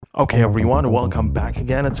Okay everyone, welcome back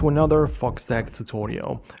again to another Foxtecc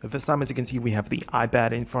tutorial. This time, as you can see, we have the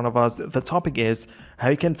iPad in front of us. The topic is how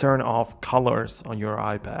you can turn off colors on your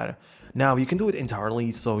iPad. Now, you can do it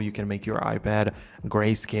entirely, so you can make your iPad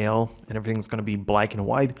grayscale and everything's going to be black and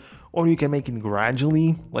white, or you can make it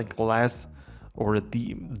gradually, like less or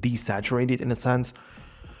desaturated in a sense,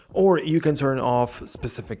 or you can turn off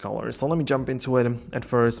specific colors. So let me jump into it. At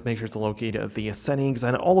first, make sure to locate the settings,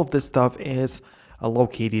 and all of this stuff is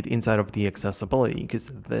located inside of the accessibility, because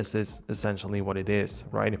this is essentially what it is,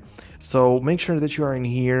 right? So make sure that you are in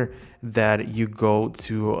here, that you go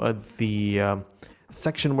to the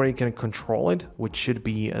section where you can control it, which should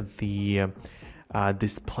be the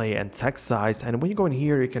display and text size. And when you go in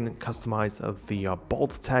here, you can customize the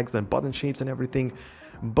bold text and button shapes and everything.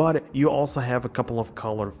 But you also have a couple of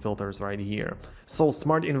color filters right here. So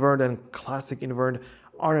smart invert and classic invert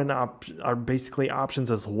are basically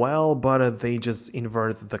options as well, but they just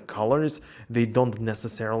invert the colors. They don't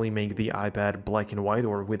necessarily make the iPad black and white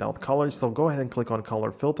or without colors. So go ahead and click on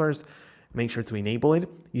color filters. Make sure to enable it.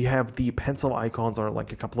 You have the pencil icons, or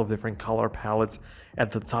like a couple of different color palettes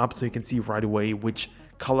at the top, so you can see right away which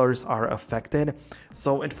colors are affected.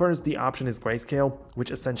 So at first, the option is grayscale,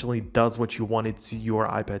 which essentially does what you wanted your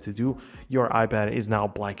iPad to do. Your iPad is now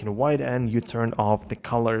black and white, and you turn off the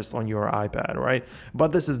colors on your iPad, right?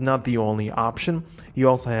 But this is not the only option. You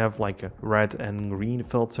also have like a red and green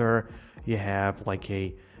filter. You have like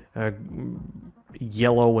a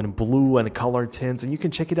yellow and blue and color tints, and you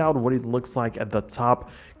can check it out what it looks like at the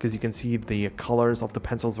top, because you can see the colors of the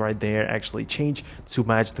pencils right there actually change to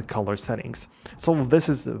match the color settings. So this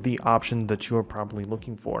is the option that you are probably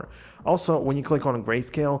looking for. Also, when you click on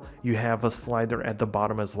grayscale, you have a slider at the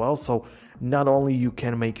bottom as well. So not only you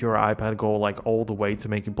can make your iPad go like all the way to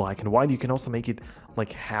make it black and white, you can also make it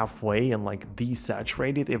like halfway and like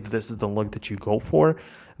desaturated if this is the look that you go for.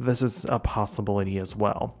 This is a possibility as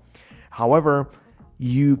well. However,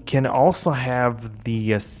 you can also have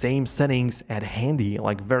the same settings at handy,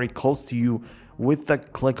 like very close to you, with the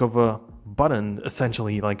click of a button.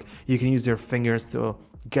 Essentially, like you can use your fingers to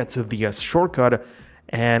get to the shortcut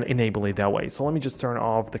and enable it that way. So let me just turn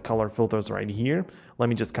off the color filters right here. Let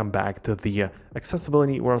me just come back to the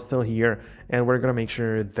accessibility. We're still here, and we're gonna make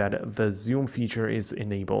sure that the zoom feature is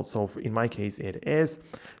enabled. So in my case, it is.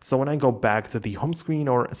 So when I go back to the home screen,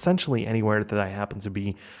 or essentially anywhere that I happen to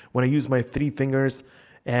be, when I use my 3 fingers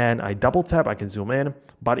and I double tap, I can zoom in.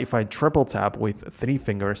 But if I triple tap with 3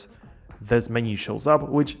 fingers, this menu shows up,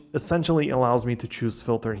 which essentially allows me to choose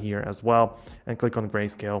filter here as well, and click on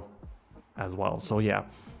grayscale as well. So yeah,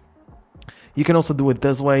 you can also do it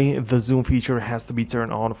this way. The zoom feature has to be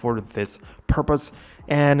turned on for this purpose,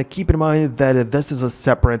 and keep in mind that this is a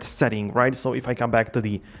separate setting, right? So if I come back to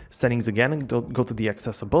the settings again and go to the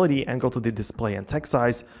accessibility and go to the display and text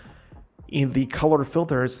size, in the color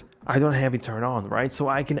filters, I don't have it turned on, right? So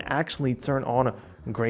I can actually turn on